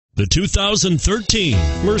The 2013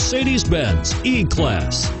 Mercedes-Benz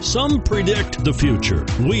E-Class. Some predict the future.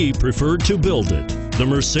 We prefer to build it. The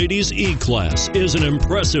Mercedes E-Class is an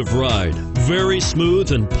impressive ride, very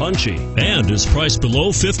smooth and punchy, and is priced below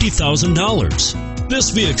 $50,000.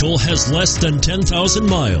 This vehicle has less than 10,000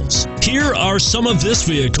 miles. Here are some of this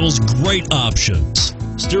vehicle's great options: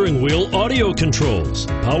 steering wheel audio controls,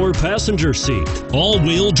 power passenger seat,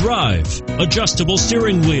 all-wheel drive, adjustable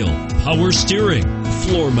steering wheel, power steering,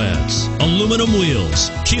 floor mats, aluminum wheels,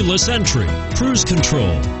 keyless entry, cruise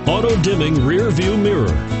control, auto-dimming rear view mirror.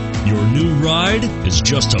 Your new ride is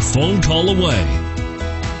just a phone call away.